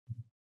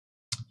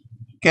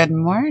Good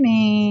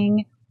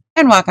morning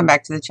and welcome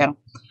back to the channel.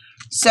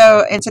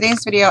 So in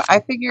today's video, I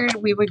figured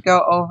we would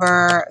go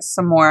over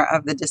some more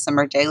of the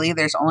December daily.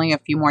 There's only a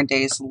few more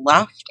days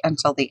left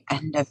until the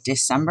end of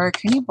December.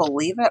 Can you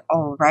believe it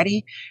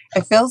already?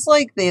 It feels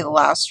like the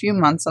last few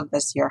months of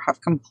this year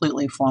have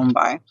completely flown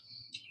by.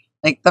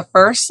 Like the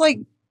first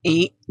 8-9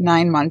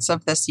 months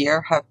of this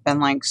year have been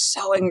like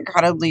so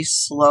incredibly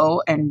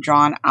slow and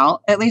drawn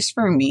out, at least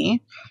for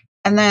me.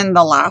 And then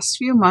the last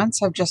few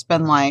months have just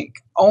been like,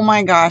 oh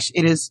my gosh,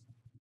 it is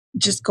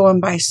just going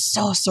by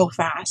so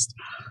fast.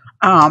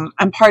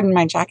 And pardon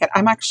my jacket.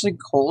 I'm actually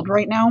cold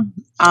right now,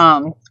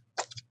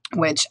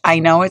 which I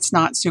know it's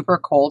not super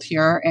cold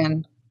here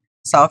in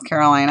South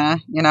Carolina.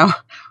 You know,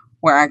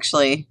 we're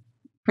actually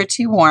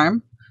pretty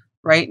warm.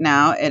 Right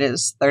now it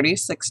is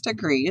 36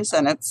 degrees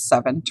and it's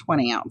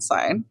 7:20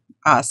 outside.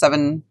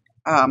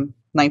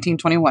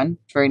 19:21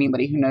 for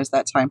anybody who knows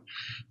that time.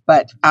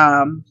 But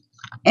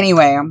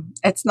anyway,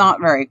 it's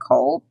not very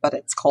cold, but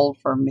it's cold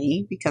for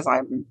me because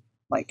I'm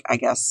like, I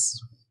guess,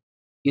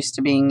 used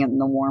to being in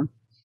the warm.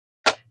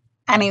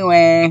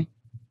 Anyway,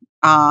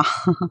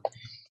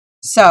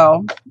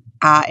 so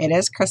it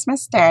is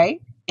Christmas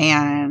Day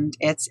and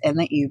it's in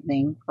the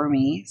evening for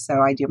me.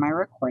 So I do my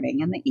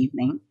recording in the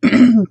evening.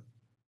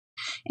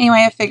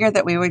 Anyway, I figured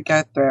that we would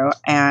go through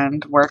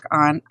and work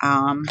on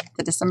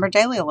the December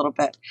daily a little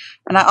bit.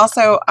 And I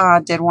also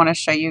did want to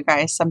show you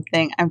guys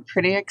something. I'm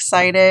pretty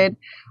excited.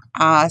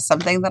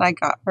 Something that I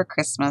got for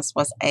Christmas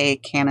was a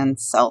Canon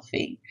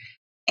selfie.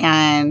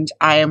 And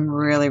I am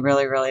really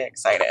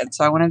excited.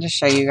 So I wanted to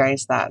show you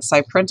guys that. So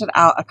I printed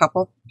out a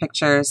couple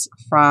pictures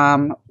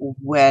from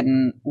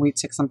when we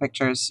took some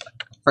pictures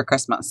for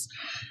Christmas.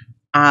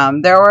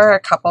 There were a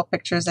couple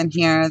pictures in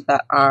here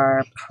that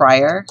are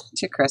prior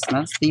to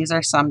Christmas. These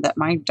are some that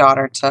my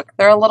daughter took.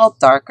 They're a little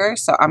darker,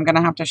 so I'm going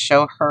to have to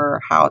show her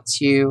how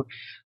to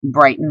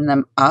brighten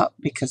them up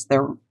because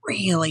they're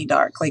really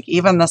dark. Like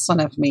even this one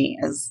of me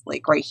is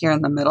like right here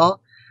in the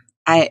middle.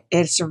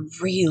 It's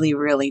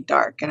really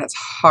dark and it's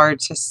hard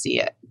to see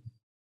it.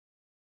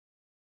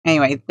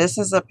 Anyway, this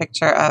is a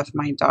picture of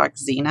my dog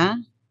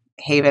Xena.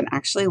 Haven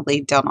actually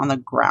laid down on the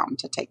ground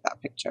to take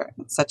that picture.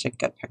 It's such a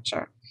good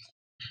picture.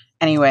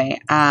 Anyway,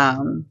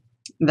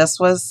 this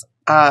was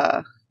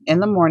in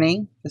the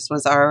morning. This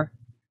was our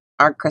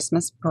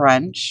Christmas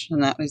brunch,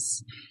 and that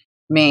was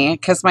me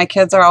because my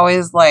kids are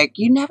always like,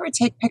 you never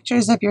take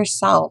pictures of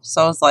yourself.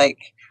 So I was like,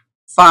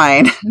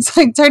 fine.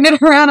 So I turned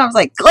it around. I was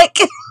like, click.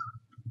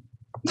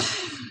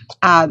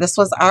 This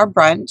was our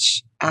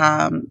brunch.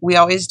 We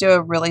always do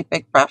a really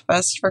big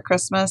breakfast for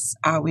Christmas.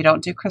 We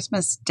don't do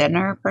Christmas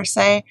dinner per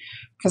se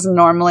because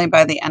normally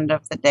by the end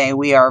of the day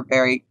we are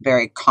very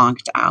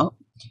conked out.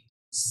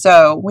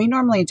 So we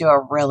normally do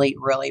a really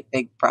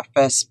big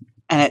breakfast,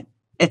 and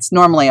it's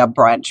normally a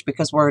brunch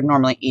because we're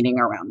normally eating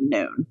around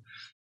noon.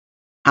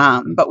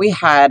 But we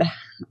had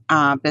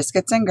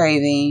biscuits and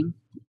gravy,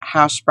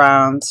 hash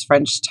browns,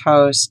 French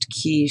toast,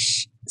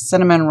 quiche,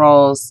 cinnamon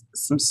rolls,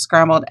 some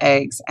scrambled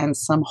eggs, and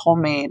some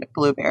homemade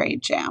blueberry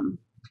jam.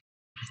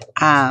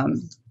 My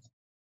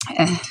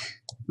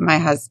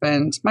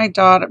husband, my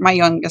daughter, my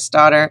youngest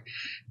daughter,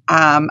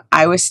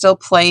 I was still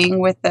playing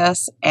with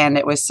this, and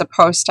it was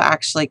supposed to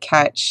actually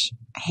catch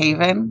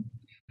Haven,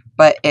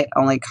 but it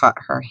only caught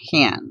her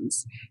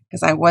hands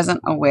because I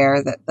wasn't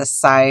aware that the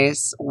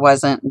size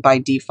wasn't by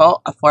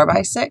default a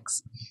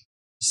 4x6.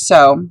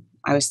 So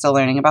I was still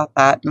learning about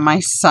that. My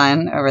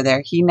son over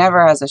there, he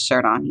never has a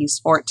shirt on. He's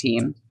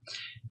 14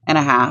 and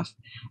a half,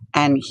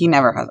 and he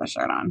never has a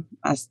shirt on.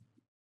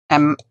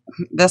 And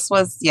this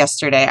was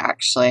yesterday,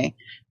 actually,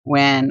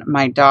 when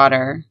my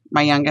daughter,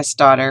 my youngest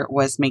daughter,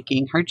 was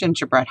making her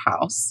gingerbread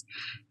house.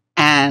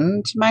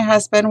 And my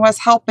husband was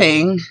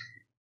helping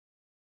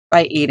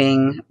by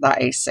eating the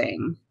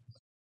icing.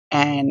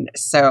 And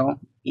so,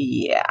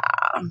 yeah.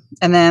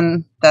 And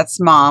then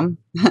that's mom.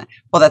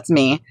 Well, that's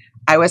me.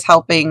 I was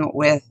helping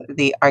with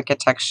the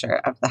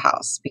architecture of the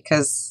house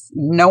because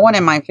no one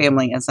in my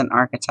family is an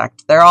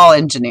architect. They're all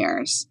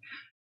engineers.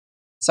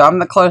 So I'm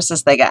the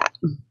closest they got.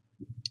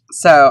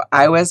 So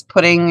I was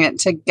putting it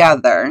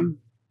together,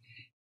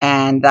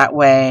 and that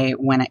way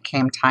when it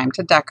came time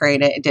to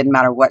decorate it, it didn't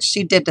matter what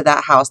she did to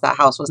that house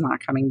was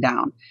not coming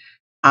down.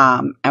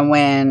 And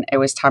when it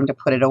was time to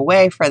put it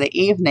away for the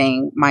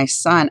evening, my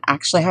son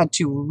actually had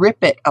to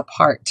rip it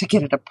apart to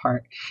get it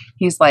apart.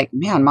 He's like,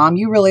 man, Mom,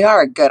 you really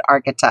are a good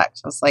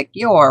architect. I was like,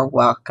 you're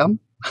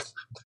welcome.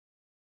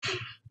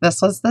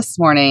 This was this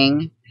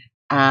morning.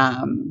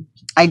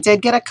 I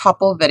did get a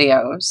couple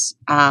videos,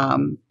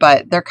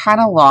 but they're kind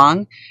of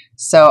long,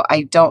 so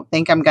I don't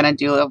think I'm going to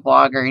do a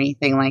vlog or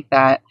anything like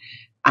that.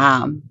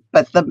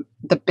 But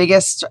the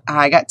biggest,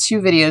 I got 2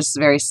 videos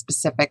very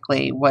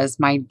specifically, was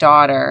my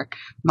daughter,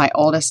 my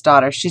oldest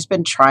daughter. She's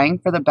been trying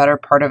for the better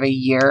part of 1.5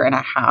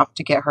 years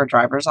to get her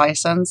driver's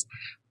license.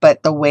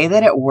 But the way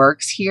that it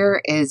works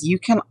here is you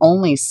can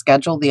only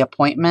schedule the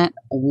appointment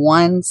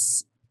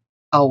once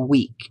a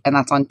week, and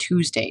that's on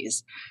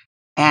Tuesdays.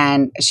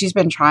 And she's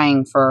been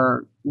trying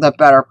for the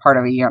better part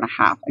of 1.5 years,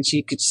 and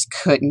she just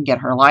couldn't get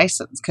her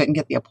license, couldn't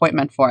get the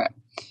appointment for it.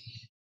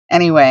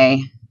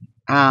 Anyway,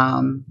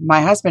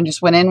 my husband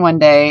just went in one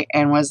day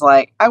and was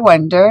like, I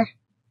wonder,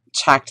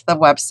 checked the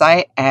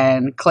website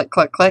and click,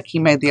 click, click. He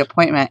made the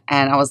appointment.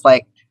 And I was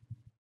like,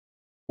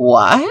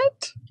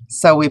 what?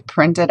 So we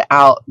printed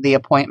out the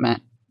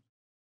appointment,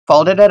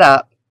 folded it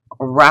up,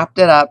 wrapped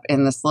it up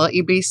in this little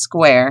EB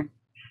square.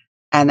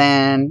 And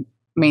then,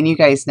 I mean, you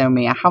guys know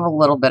me. I have a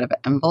little bit of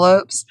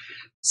envelopes.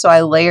 So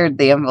I layered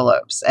the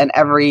envelopes. And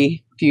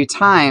every few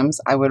times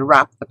I would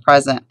wrap the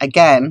present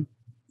again.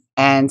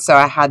 And so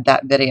I had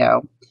that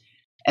video.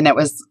 And it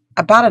was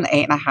about an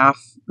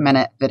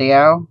 8.5-minute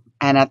video.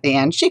 And at the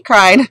end, she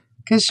cried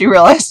because she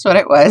realized what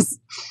it was.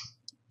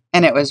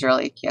 And it was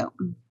really cute.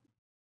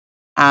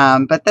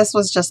 But this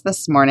was just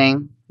this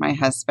morning, my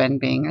husband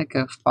being a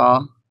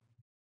goofball.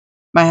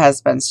 My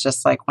husband's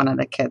just like one of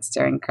the kids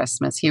during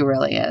Christmas. He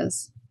really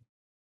is.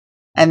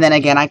 And then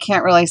again, I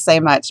can't really say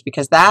much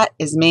because that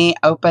is me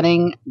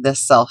opening the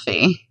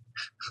selfie.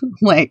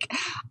 Like,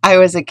 I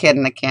was a kid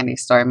in a candy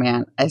store,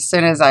 man. As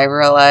soon as I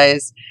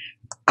realized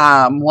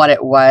what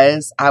it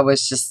was, I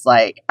was just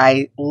like,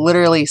 I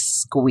literally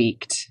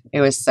squeaked.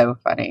 It was so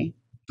funny.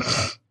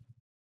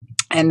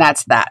 And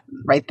that's that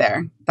right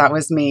there. That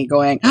was me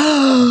going,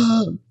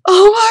 oh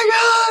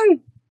my God.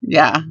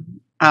 Yeah.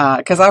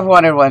 Because I've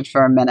wanted one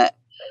for a minute.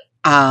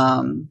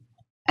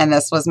 And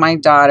this was my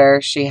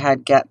daughter. She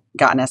had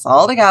gotten us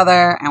all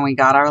together and we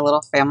got our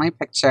little family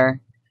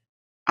picture.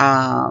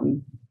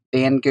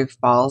 Being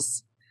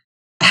goofballs.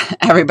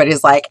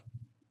 Everybody's like,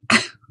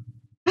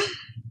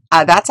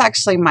 that's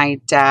actually my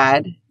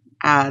dad.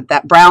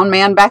 That brown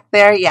man back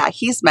there. Yeah,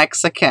 he's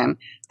Mexican.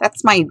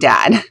 That's my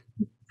dad.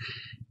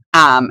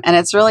 And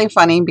it's really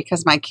funny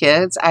because my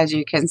kids, as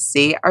you can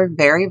see, are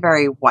very,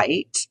 very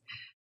white.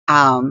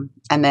 And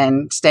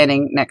then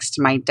standing next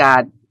to my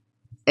dad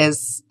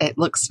it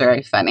looks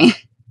very funny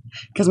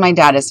because my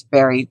dad is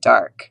very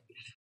dark.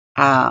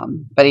 But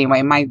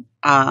anyway,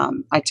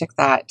 I took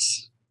that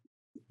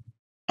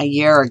a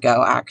year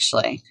ago,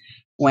 actually,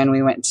 when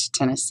we went to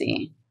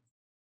Tennessee.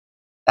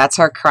 That's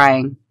her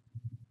crying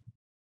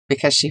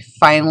because she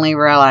finally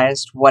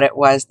realized what it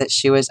was that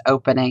she was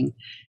opening.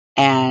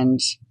 And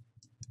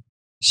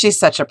she's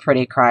such a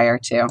pretty crier,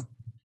 too.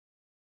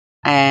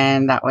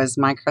 And that was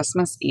my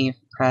Christmas Eve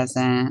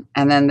present.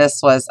 And then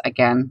this was,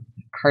 again,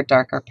 her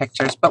darker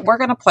pictures. But we're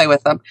going to play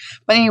with them.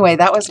 But anyway,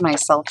 that was my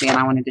selfie, and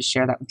I wanted to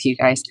share that with you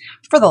guys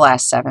for the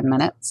last 7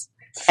 minutes.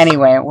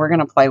 Anyway, we're going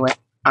to play with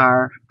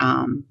our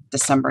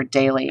December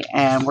daily,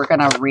 and we're going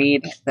to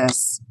read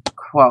this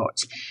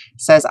quote. It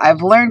says,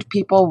 I've learned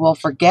people will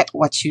forget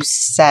what you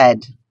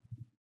said.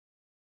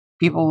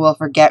 People will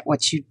forget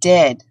what you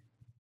did.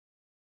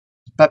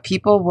 But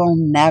people will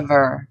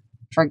never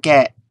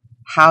forget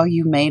how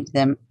you made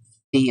them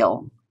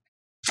feel.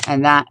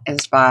 And that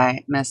is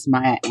by Miss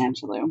Maya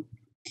Angelou.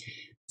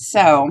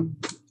 So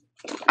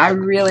I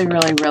really,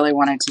 really, really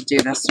wanted to do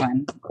this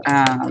one.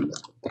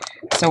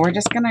 So we're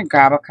just going to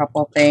grab a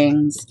couple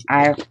things.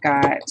 I've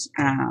got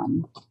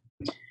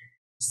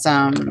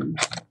some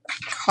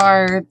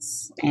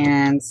cards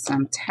and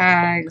some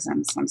tags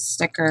and some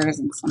stickers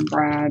and some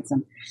brads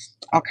and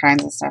all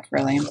kinds of stuff,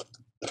 really.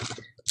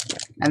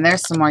 And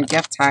there's some more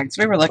gift tags.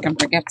 We were looking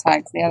for gift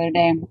tags the other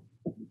day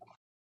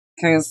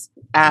because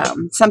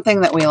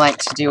something that we like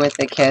to do with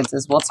the kids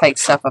is we'll take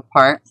stuff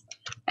apart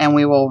and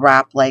we will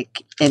wrap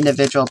like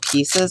individual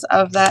pieces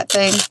of that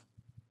thing.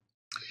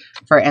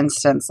 For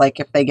instance, like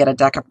if they get a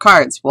deck of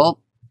cards,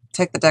 we'll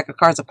take the deck of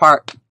cards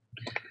apart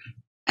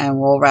and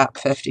we'll wrap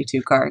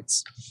 52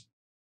 cards.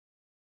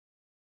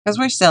 Because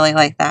we're silly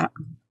like that.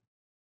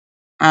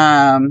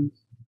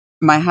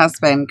 My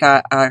husband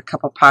got a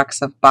couple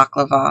packs of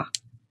baklava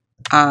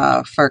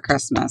for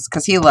Christmas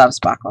because he loves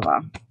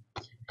baklava.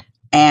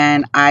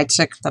 And I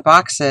took the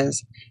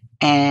boxes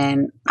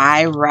and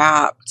I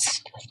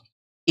wrapped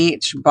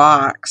each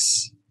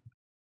box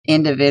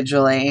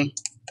individually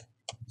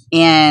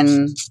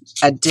in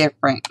a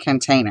different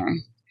container.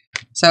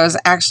 So it was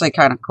actually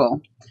kind of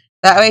cool.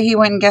 That way he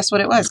wouldn't guess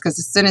what it was, because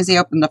as soon as he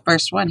opened the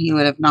first one, he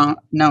would have not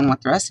known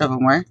what the rest of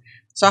them were.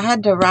 So I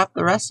had to wrap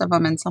the rest of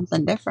them in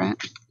something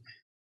different.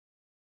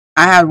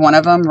 I had one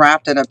of them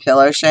wrapped in a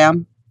pillow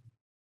sham,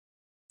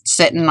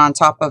 sitting on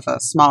top of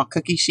a small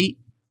cookie sheet.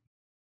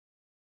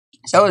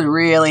 So it was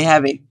really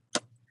heavy.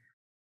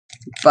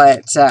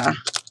 But, yeah,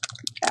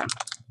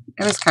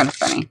 it was kind of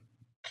funny.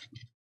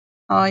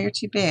 Oh, you're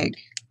too big.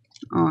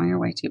 Oh, you're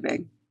way too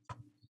big.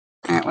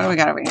 All right, what do we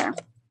got over here?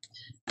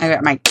 I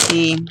got my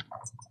tea.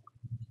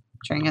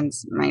 Drinking.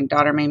 My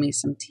daughter made me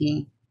some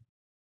tea.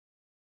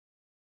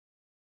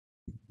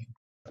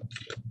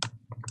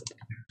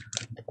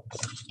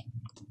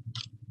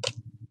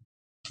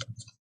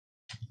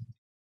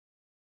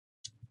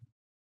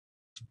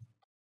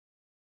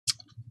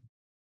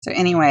 So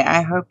anyway,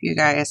 I hope you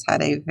guys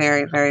had a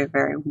very, very,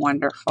 very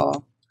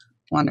wonderful,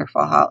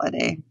 wonderful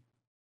holiday.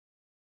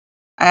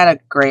 I had a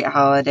great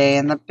holiday,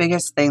 and the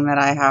biggest thing that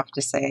I have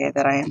to say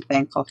that I am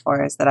thankful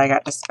for is that I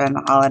got to spend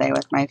the holiday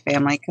with my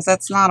family, because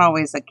that's not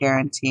always a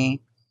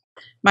guarantee.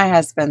 My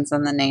husband's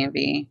in the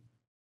Navy.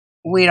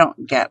 We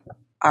don't get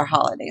our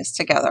holidays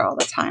together all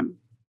the time.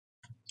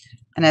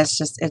 And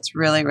it's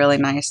really, really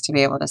nice to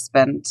be able to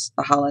spend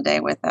the holiday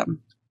with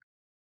them.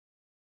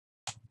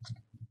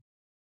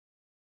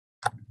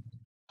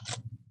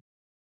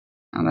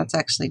 Oh, that's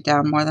actually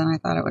down more than I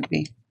thought it would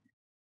be.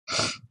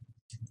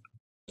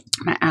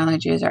 My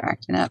allergies are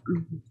acting up.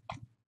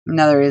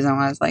 Another reason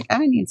why I was like,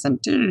 I need some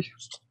tea.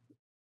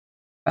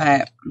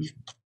 But,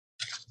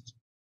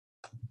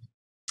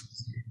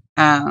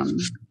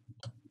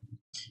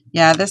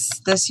 yeah,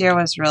 this year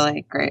was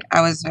really great.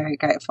 I was very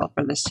grateful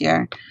for this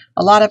year.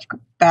 A lot of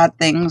bad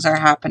things are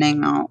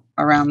happening all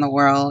around the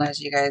world, as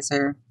you guys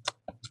are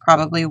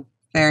probably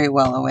very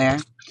well aware.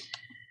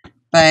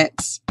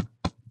 But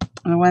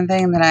the one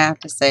thing that I have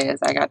to say is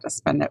I got to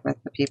spend it with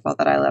the people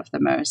that I love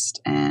the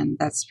most, and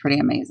that's pretty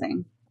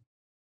amazing.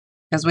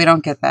 Because we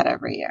don't get that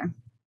every year.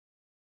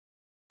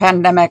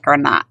 Pandemic or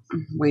not,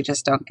 we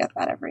just don't get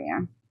that every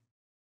year.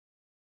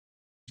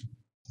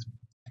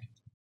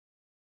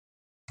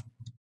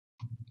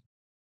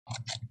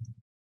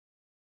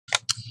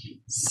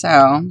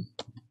 So,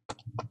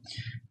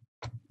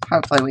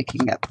 hopefully we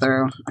can get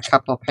through a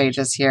couple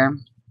pages here.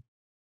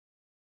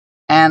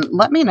 And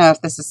let me know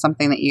if this is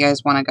something that you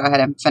guys want to go ahead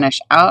and finish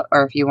out,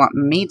 or if you want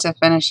me to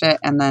finish it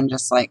and then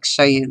just like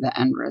show you the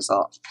end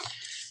result.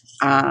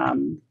 I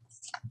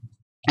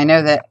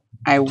know that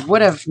I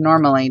would have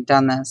normally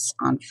done this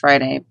on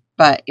Friday,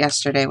 but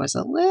yesterday was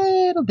a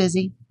little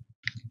busy.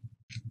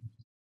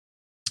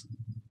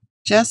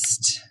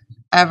 Just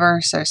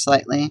ever so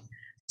slightly.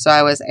 So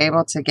I was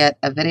able to get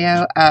a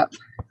video up.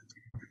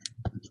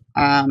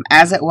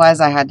 As it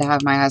was, I had to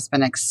have my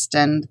husband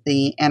extend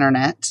the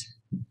internet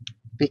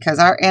because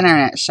our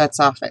internet shuts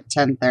off at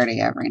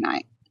 10:30 every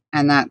night.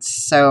 And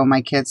that's so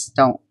my kids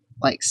don't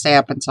like stay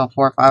up until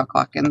 4 or 5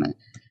 o'clock in the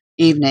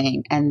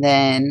evening, and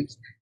then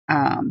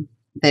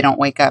they don't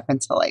wake up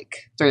until like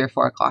 3 or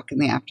 4 o'clock in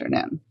the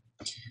afternoon.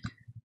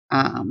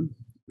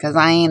 Because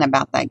I ain't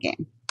about that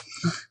game.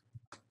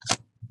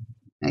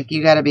 Like,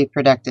 you got to be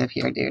productive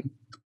here, dude.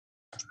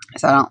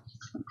 So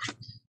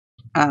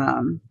I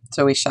don't.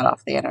 So we shut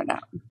off the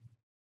internet.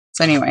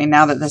 So anyway,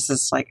 now that this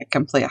is like a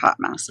complete hot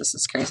mess, this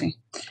is crazy.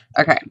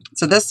 Okay,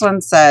 so this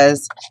one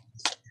says,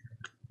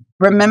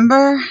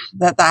 remember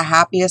that the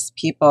happiest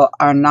people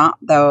are not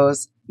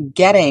those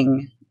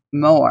getting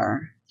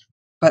more,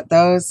 but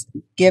those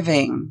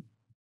giving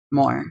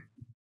more.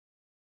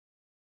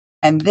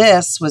 And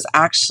this was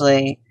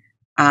actually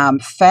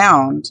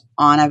found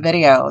on a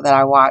video that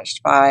I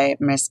watched by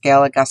Miss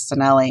Gail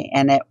Augustinelli,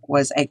 and it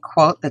was a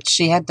quote that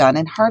she had done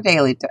in her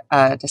daily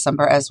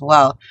December as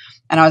well.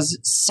 And I was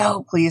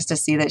so pleased to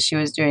see that she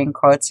was doing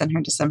quotes in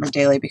her December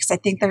daily, because I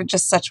think they're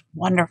just such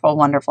wonderful,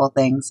 wonderful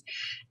things.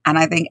 And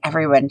I think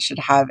everyone should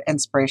have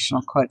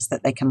inspirational quotes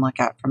that they can look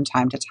at from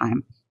time to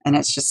time. And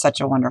it's just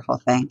such a wonderful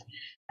thing.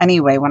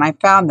 Anyway, when I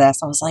found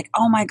this, I was like,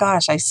 oh my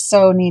gosh, I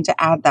so need to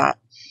add that.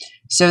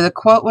 So the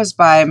quote was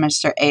by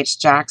Mr. H.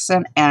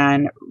 Jackson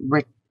and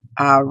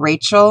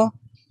Rachel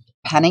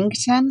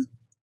Pennington.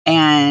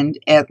 And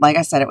it, like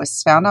I said, it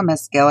was found on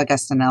Miss Gail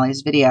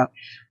Augustinelli's video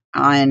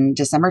on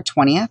December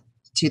 20th,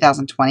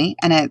 2020.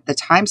 And the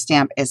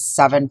timestamp is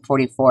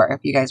 7:44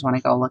 if you guys want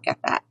to go look at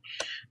that.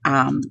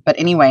 But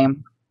anyway,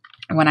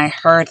 when I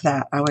heard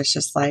that, I was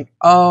just like,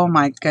 oh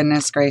my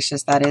goodness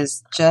gracious, that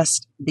is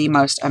just the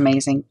most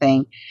amazing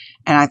thing.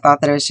 And I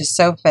thought that it was just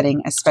so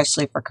fitting,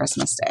 especially for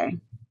Christmas Day.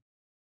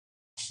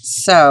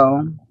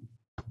 So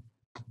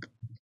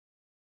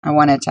I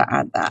wanted to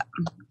add that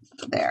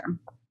there.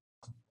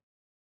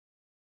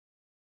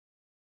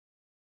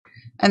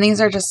 And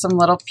these are just some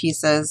little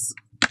pieces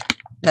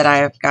that I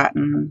have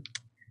gotten.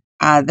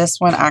 This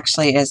one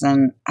actually is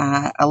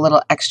a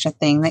little extra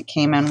thing that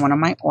came in one of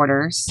my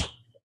orders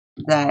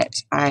that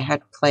I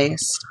had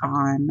placed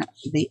on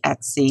the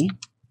Etsy.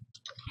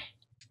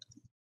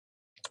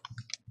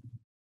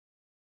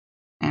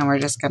 And we're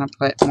just going to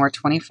put more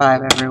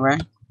 25 everywhere,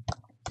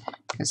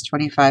 because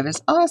 25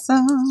 is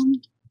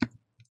awesome.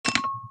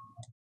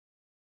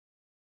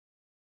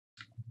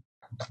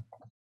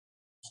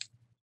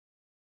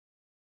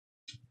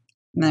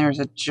 And there's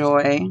a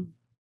joy.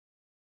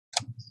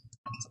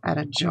 Let's add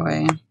a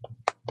joy.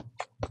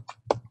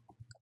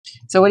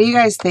 So what do you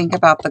guys think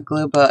about the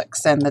glue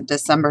books and the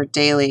December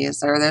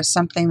dailies? Are there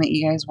something that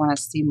you guys want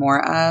to see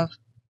more of?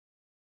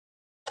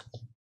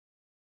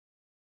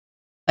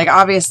 Like,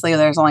 obviously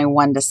there's only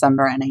one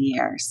December in a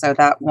year, so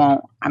that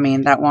won't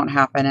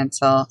happen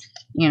until,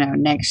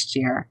 next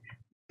year.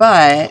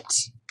 But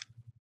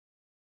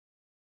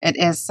it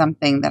is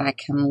something that I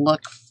can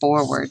look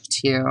forward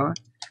to,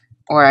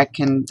 or I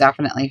can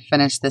definitely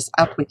finish this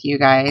up with you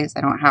guys.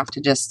 I don't have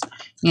to just,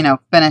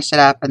 finish it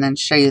up and then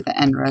show you the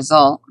end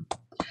result.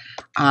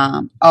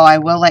 I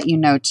will let you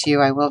know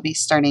too, I will be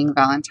starting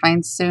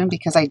Valentine's soon,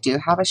 because I do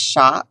have a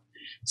shop.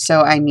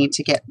 So I need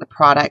to get the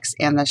products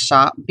in the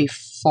shop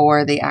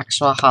before the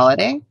actual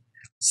holiday.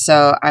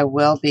 So I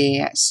will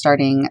be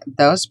starting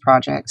those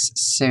projects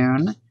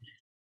soon.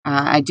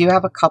 I do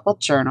have a couple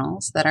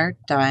journals that are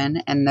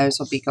done, and those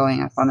will be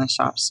going up on the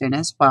shop soon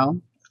as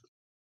well.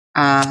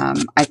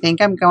 I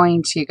think I'm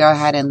going to go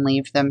ahead and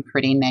leave them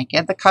pretty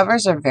naked. The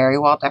covers are very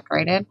well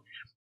decorated.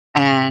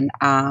 And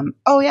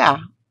oh yeah,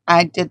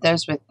 I did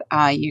those with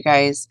you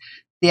guys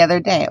the other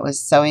day. It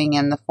was sewing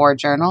in the 4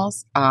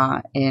 journals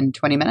in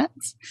 20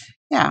 minutes.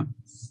 Yeah.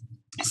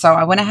 So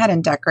I went ahead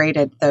and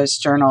decorated those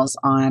journals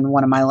on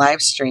one of my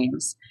live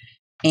streams.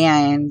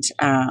 And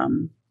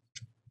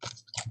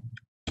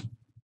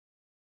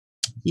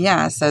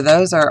yeah, so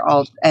those are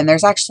all, and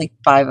there's actually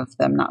 5 of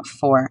them, not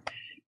 4.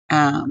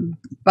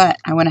 But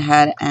I went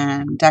ahead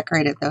and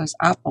decorated those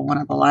up on one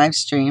of the live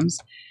streams.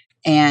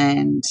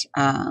 And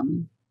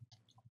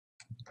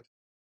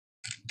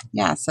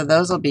yeah, so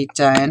those will be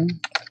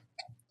done.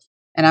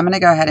 And I'm going to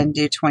go ahead and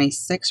do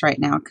 26 right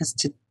now because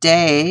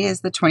today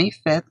is the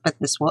 25th, but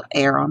this will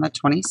air on the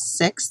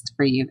 26th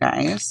for you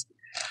guys.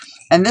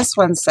 And this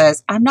one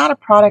says, I'm not a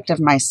product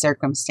of my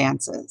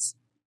circumstances.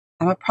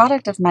 I'm a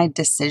product of my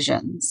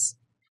decisions.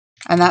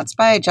 And that's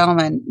by a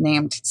gentleman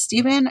named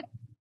Stephen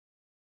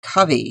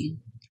Covey.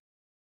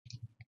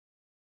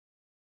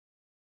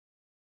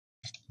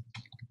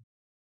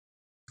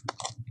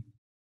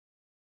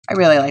 I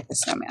really like the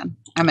snowman.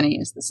 I'm going to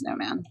use the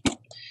snowman.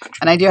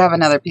 And I do have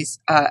another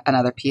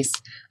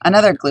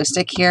glue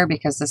stick here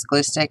because this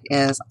glue stick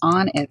is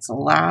on its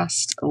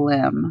last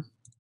limb.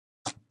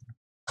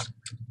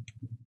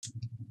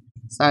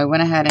 So I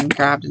went ahead and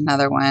grabbed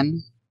another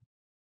one.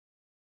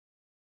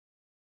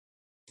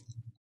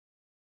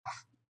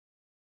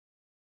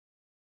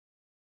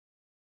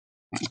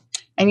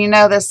 And you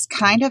know, this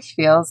kind of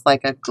feels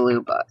like a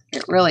glue book.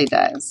 It really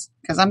does.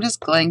 Because I'm just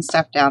gluing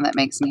stuff down that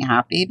makes me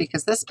happy.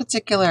 Because this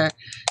particular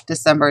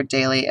December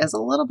daily is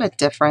a little bit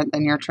different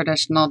than your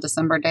traditional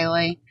December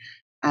daily.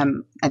 I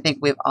think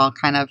we've all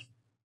kind of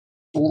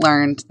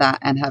learned that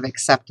and have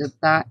accepted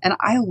that. And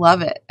I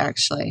love it,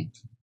 actually.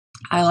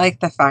 I like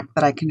the fact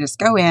that I can just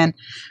go in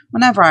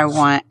whenever I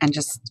want and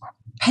just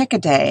pick a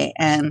day.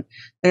 And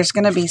there's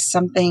going to be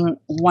something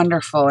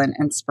wonderful and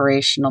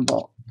inspirational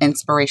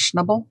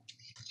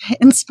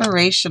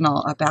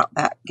about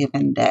that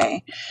given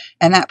day.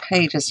 And that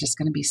page is just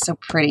going to be so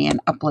pretty and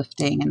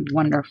uplifting and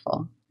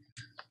wonderful.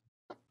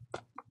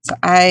 So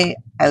I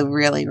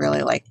really,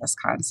 really like this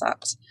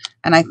concept.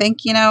 And I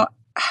think, you know,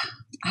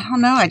 I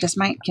don't know, I just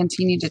might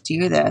continue to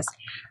do this.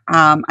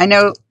 I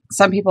know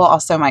some people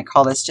also might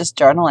call this just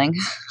journaling.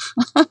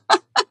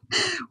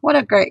 What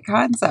a great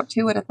concept.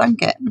 Who would have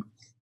thunk it?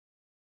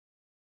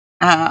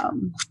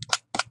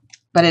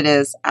 But it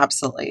is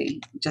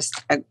absolutely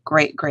just a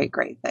great, great,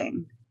 great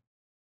thing.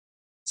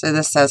 So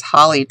this says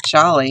Holly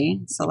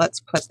Jolly. So let's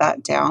put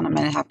that down. I'm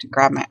going to have to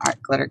grab my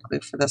art glitter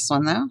glue for this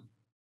one though.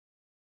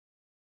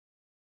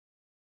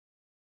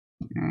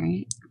 All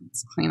right,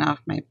 let's clean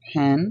off my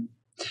pen.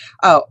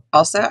 Oh,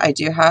 also I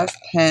do have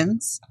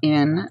pens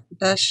in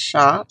the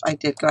shop. I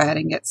did go ahead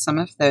and get some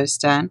of those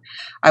done.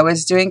 I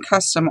was doing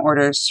custom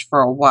orders for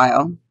a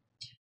while,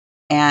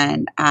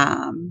 and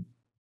I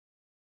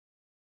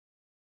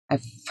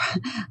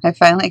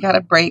finally got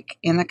a break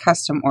in the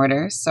custom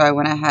orders, so I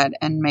went ahead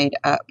and made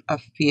up a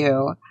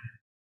few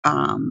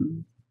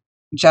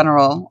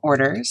general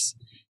orders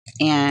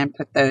and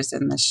put those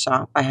in the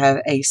shop. I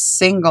have a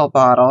single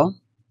bottle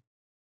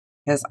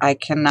because I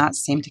cannot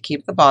seem to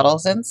keep the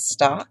bottles in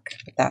stock,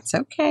 but that's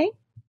okay.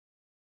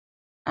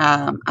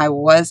 I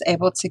was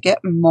able to get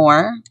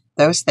more.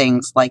 Those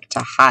things like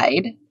to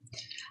hide.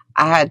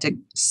 I had to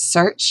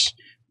search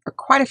for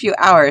quite a few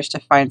hours to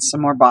find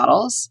some more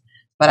bottles,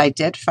 but I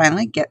did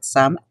finally get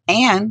some,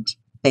 and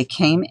they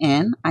came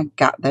in. I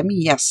got them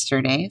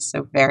yesterday,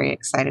 so very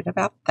excited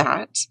about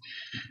that.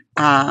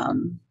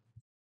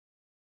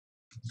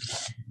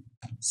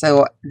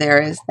 So there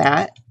is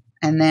that.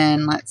 And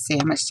then let's see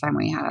how much time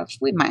we have.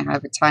 We might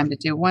have a time to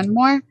do one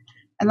more.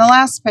 And the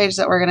last page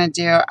that we're going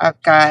to do,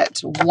 I've got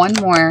one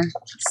more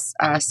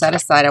set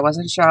aside. I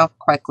wasn't sure how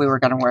quick we were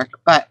going to work,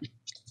 but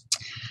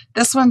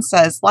this one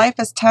says, life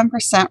is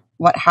 10%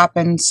 what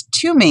happens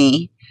to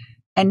me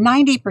and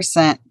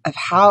 90% of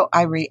how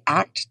I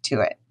react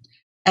to it.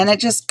 And it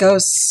just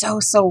goes so,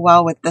 so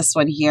well with this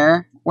one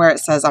here, where it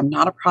says, I'm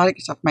not a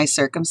product of my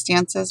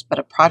circumstances, but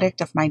a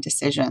product of my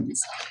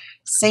decisions.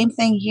 Same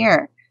thing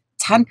here.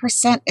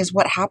 10% is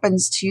what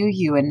happens to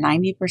you and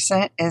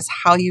 90% is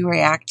how you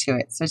react to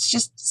it. So it's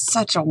just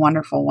such a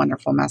wonderful,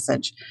 wonderful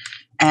message.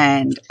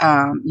 And,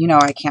 you know,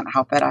 I can't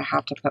help it. I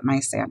have to put my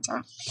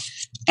Santa.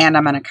 And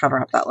I'm going to cover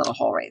up that little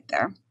hole right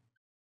there.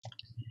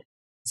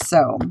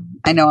 So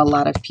I know a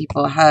lot of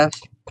people have,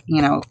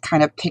 you know,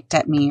 kind of picked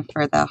at me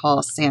for the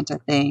whole Santa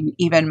thing.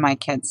 Even my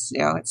kids,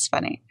 you know, it's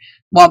funny.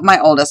 Well, my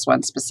oldest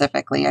one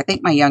specifically. I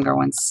think my younger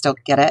ones still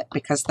get it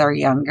because they're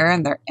younger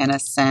and they're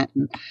innocent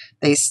and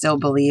they still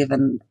believe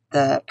in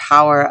the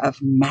power of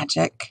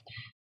magic.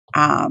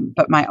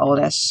 But my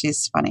oldest,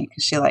 she's funny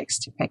because she likes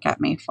to pick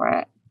at me for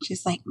it.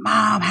 She's like,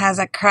 Mom has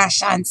a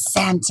crush on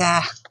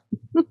Santa.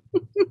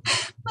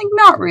 Like,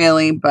 not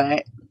really,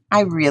 but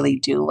I really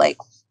do like,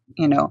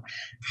 you know,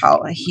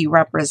 how he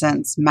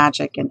represents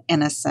magic and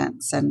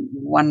innocence and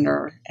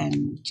wonder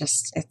and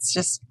just, it's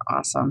just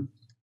awesome.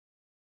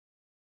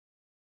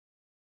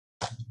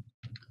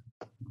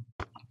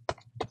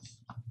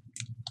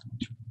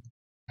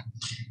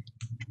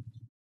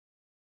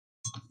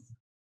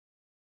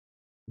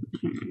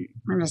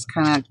 We're just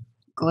kind of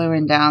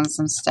gluing down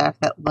some stuff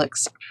that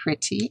looks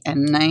pretty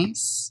and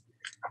nice.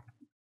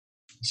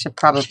 Should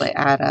probably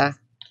add a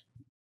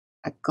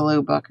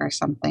glue book or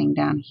something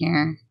down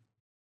here,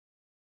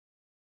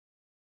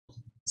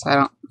 so I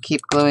don't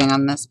keep gluing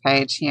on this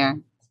page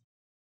here.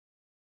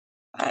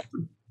 But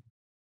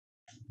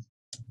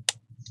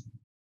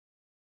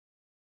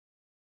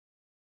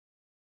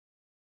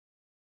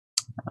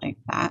I like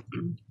that.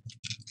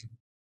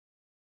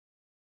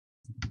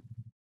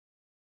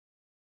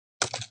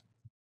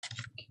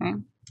 Okay.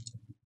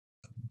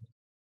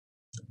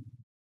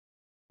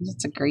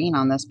 It's a green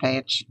on this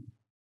page.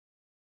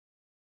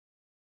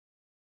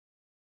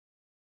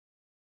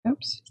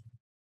 Oops.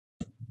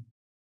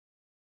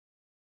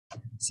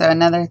 So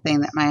another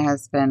thing that my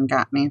husband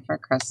got me for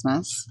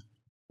Christmas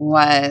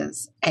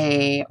was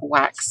a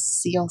wax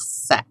seal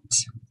set.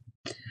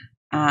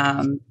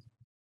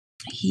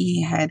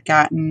 He had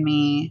gotten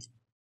me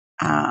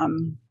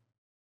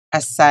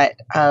a set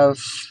of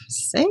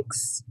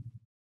 6,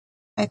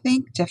 I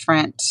think,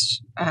 different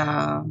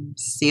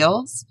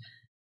seals.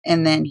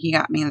 And then he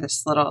got me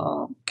this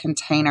little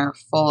container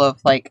full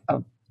of like a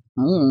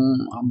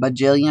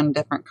bajillion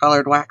different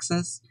colored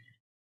waxes.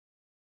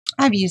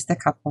 I've used a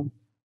couple.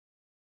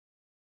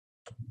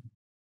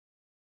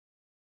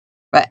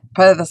 But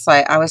put it this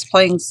way, I was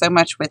playing so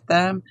much with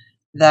them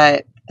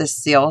that the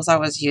seals I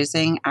was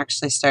using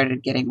actually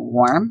started getting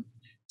warm.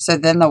 So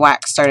then the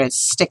wax started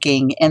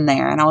sticking in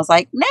there, and I was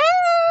like, no!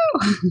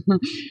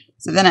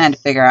 So then I had to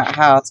figure out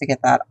how to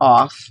get that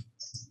off.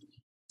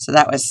 So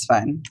that was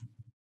fun.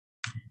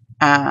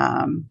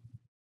 Ho,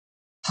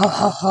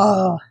 ho,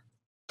 ho.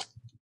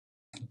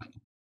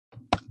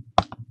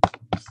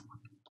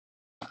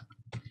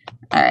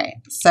 All right,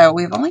 so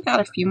we've only got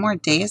a few more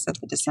days of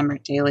the December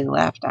daily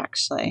left,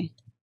 actually.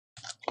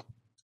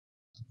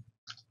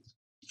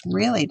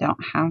 Really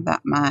don't have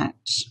that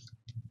much.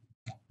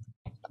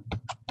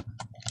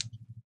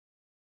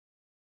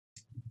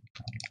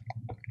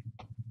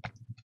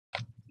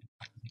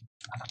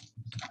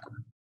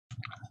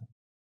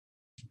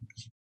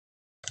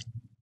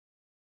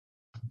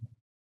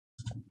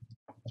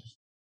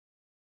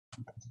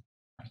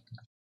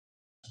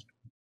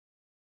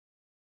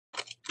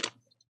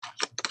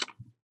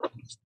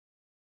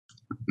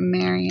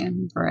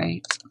 Marion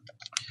Bright.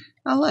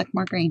 Oh, look,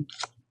 more green.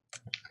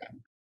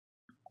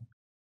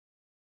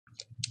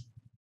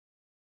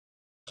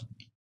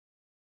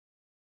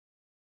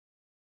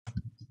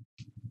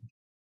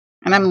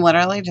 And I'm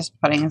literally just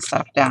putting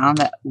stuff down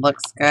that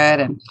looks good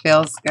and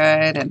feels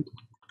good, and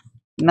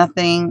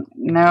nothing,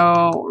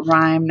 no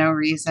rhyme, no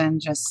reason,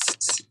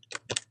 just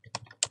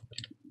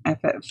if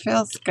it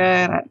feels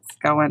good, it's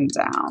going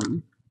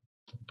down.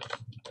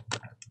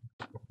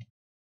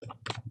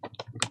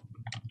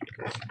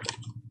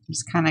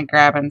 Just kind of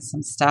grabbing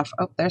some stuff.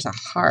 Oh, there's a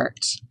heart.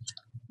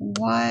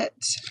 What?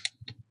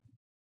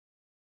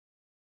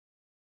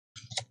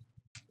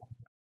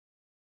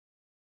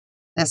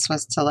 This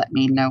was to let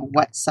me know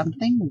what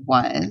something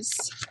was.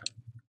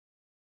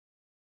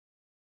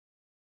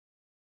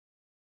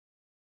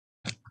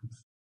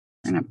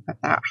 I'm going to put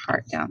that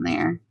heart down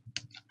there.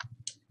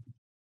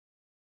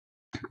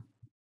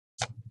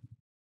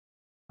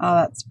 Oh,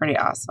 that's pretty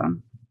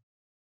awesome.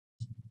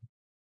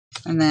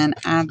 And then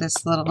add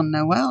this little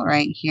Noel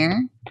right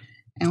here,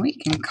 and we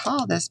can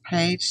call this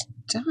page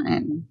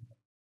done.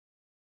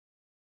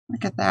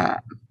 Look at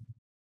that.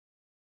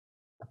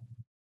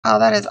 Oh,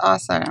 that is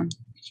awesome.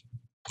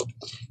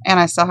 And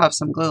I still have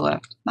some glue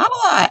left. Not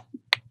a lot,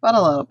 but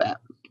a little bit.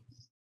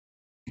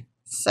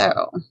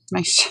 So,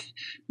 my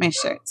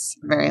shirt's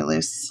very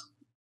loose.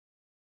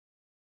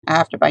 I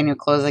have to buy new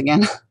clothes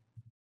again.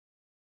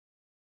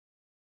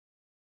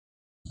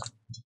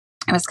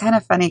 It was kind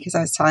of funny because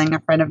I was telling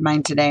a friend of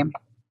mine today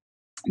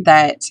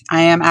that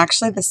I am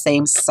actually the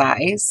same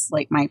size,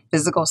 like my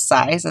physical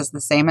size is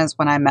the same as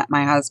when I met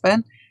my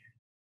husband,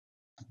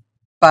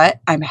 but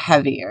I'm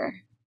heavier.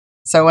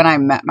 So when I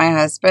met my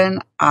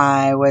husband,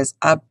 I was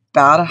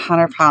about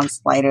 100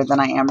 pounds lighter than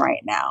I am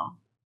right now.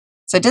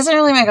 So it doesn't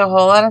really make a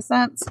whole lot of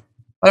sense,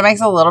 but it makes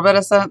a little bit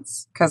of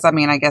sense because, I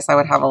mean, I guess I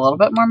would have a little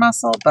bit more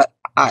muscle, but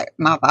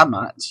not that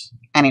much.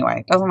 Anyway,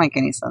 it doesn't make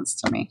any sense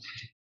to me.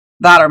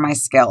 That or my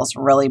scale's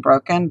really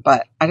broken,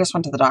 but I just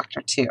went to the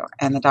doctor too,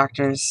 and the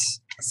doctor's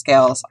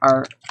scales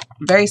are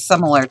very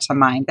similar to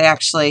mine. They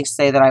actually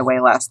say that I weigh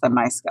less than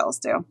my scales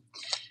do.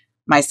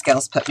 My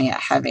scales put me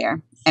at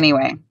heavier.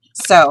 Anyway,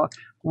 so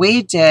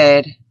we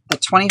did the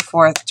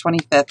 24th,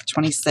 25th,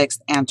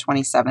 26th, and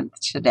 27th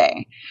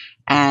today.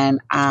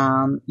 And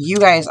you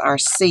guys are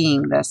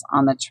seeing this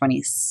on the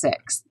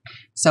 26th.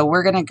 So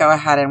we're going to go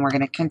ahead and we're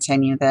going to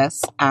continue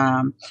this.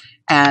 And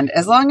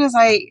as long as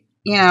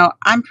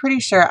I'm pretty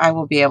sure I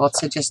will be able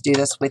to just do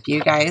this with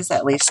you guys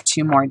at least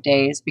 2 more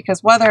days,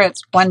 because whether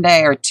it's 1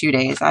 day or 2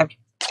 days, I've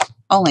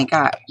only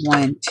got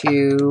 1,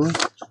 2,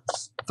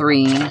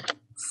 3,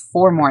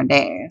 4 more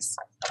days.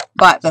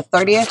 But the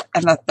 30th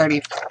and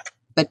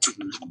the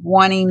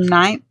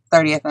 29th,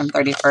 30th, and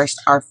 31st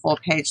are full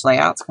page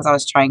layouts because I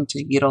was trying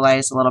to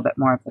utilize a little bit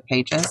more of the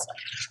pages.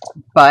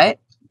 But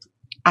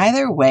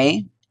Either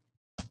way,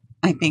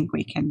 I think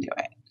we can do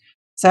it.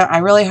 So I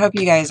really hope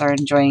you guys are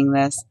enjoying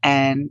this,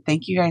 and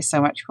thank you guys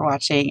so much for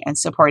watching and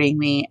supporting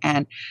me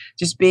and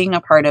just being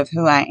a part of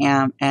who I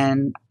am.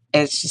 And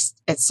it's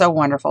so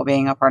wonderful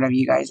being a part of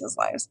you guys'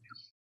 lives.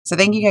 So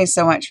thank you guys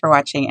so much for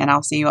watching, and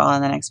I'll see you all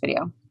in the next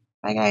video.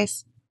 Bye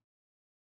guys.